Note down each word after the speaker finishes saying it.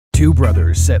Two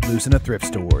brothers set loose in a thrift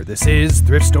store. This is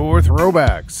Thrift Store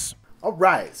Throwbacks. All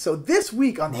right, so this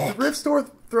week on Thrift Store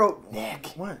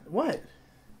Nick. What?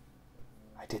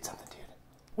 I did something, dude.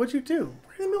 What'd you do?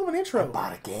 We're in the middle of an intro. I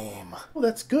bought a game. Well,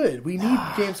 that's good. We need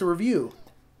games to review.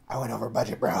 I went over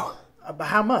budget, bro. But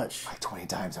how much? Like 20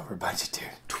 times over budget, dude.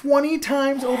 20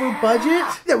 times over budget?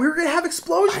 Yeah, we were going to have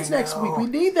explosions next week. We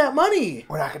need that money.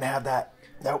 We're not going to have that.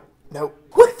 Nope.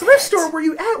 What thrift store were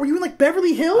you at? Were you in, like,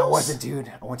 Beverly Hills? I wasn't, dude.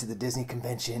 I went to the Disney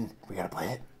convention. We got to play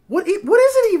it. What is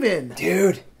it even?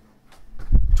 Dude.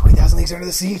 20,000 Leagues Under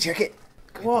the Sea. Check it.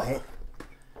 Can we play it?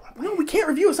 No, we can't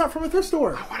review. It's not from a thrift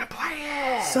store. I want to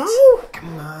play it. So?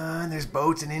 Come on. There's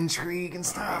boats and intrigue and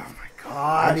stuff. Oh, my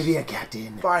gosh. Let me be a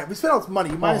captain. Fine. We spent all this money.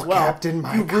 You might as well. Captain,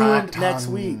 my You ruined cotton. next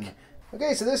week.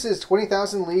 Okay, so this is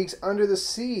 20,000 Leagues Under the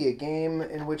Sea, a game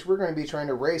in which we're going to be trying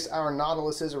to race our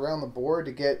Nautiluses around the board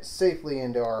to get safely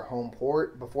into our home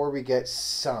port before we get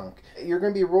sunk. You're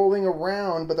going to be rolling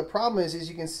around, but the problem is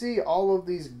you can see all of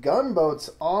these gunboats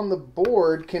on the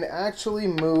board can actually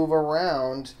move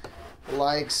around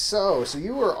like so. So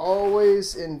you are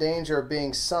always in danger of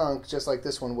being sunk, just like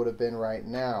this one would have been right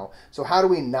now. So how do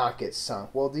we not get sunk?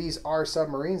 Well, these are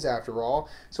submarines after all.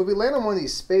 So if we land on one of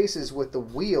these spaces with the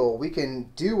wheel, we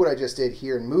can do what I just did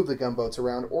here and move the gunboats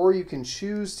around, or you can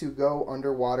choose to go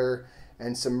underwater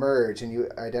and submerge, and you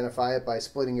identify it by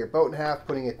splitting your boat in half,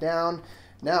 putting it down.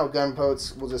 Now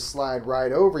gunboats will just slide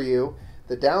right over you.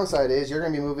 The downside is you're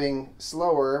going to be moving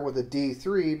slower with a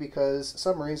D3 because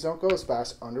submarines don't go as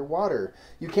fast underwater.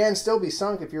 You can still be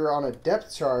sunk if you're on a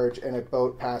depth charge and a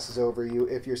boat passes over you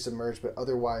if you're submerged, but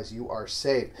otherwise you are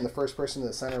safe. And the first person to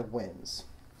the center wins.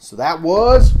 So that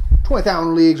was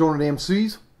 20,000 Leagues Under the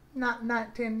Seas. Not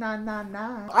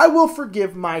 19,999. I will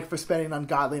forgive Mike for spending an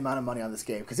ungodly amount of money on this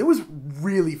game because it was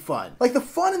really fun. Like, the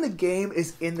fun in the game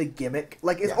is in the gimmick.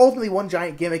 Like, it's ultimately one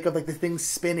giant gimmick of, like, the things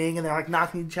spinning and they're, like,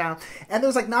 knocking each out. And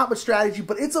there's, like, not much strategy,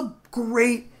 but it's a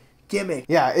great gimmick.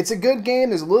 Yeah, it's a good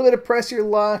game. There's a little bit of press your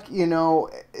luck, you know,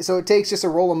 so it takes just a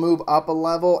roll and move up a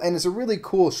level, and it's a really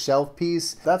cool shelf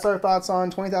piece. That's our thoughts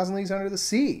on 20,000 Leagues Under the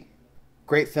Sea.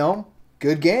 Great film.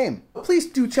 Good game. Please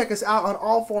do check us out on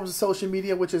all forms of social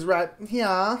media, which is right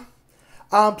here.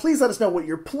 Please let us know what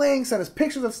you're playing. Send us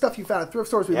pictures of stuff you found at thrift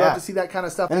stores. We'd love to see that kind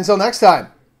of stuff. And until next time,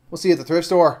 we'll see you at the thrift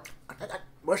store.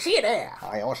 We'll see you there.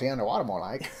 I will see you underwater more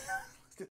like.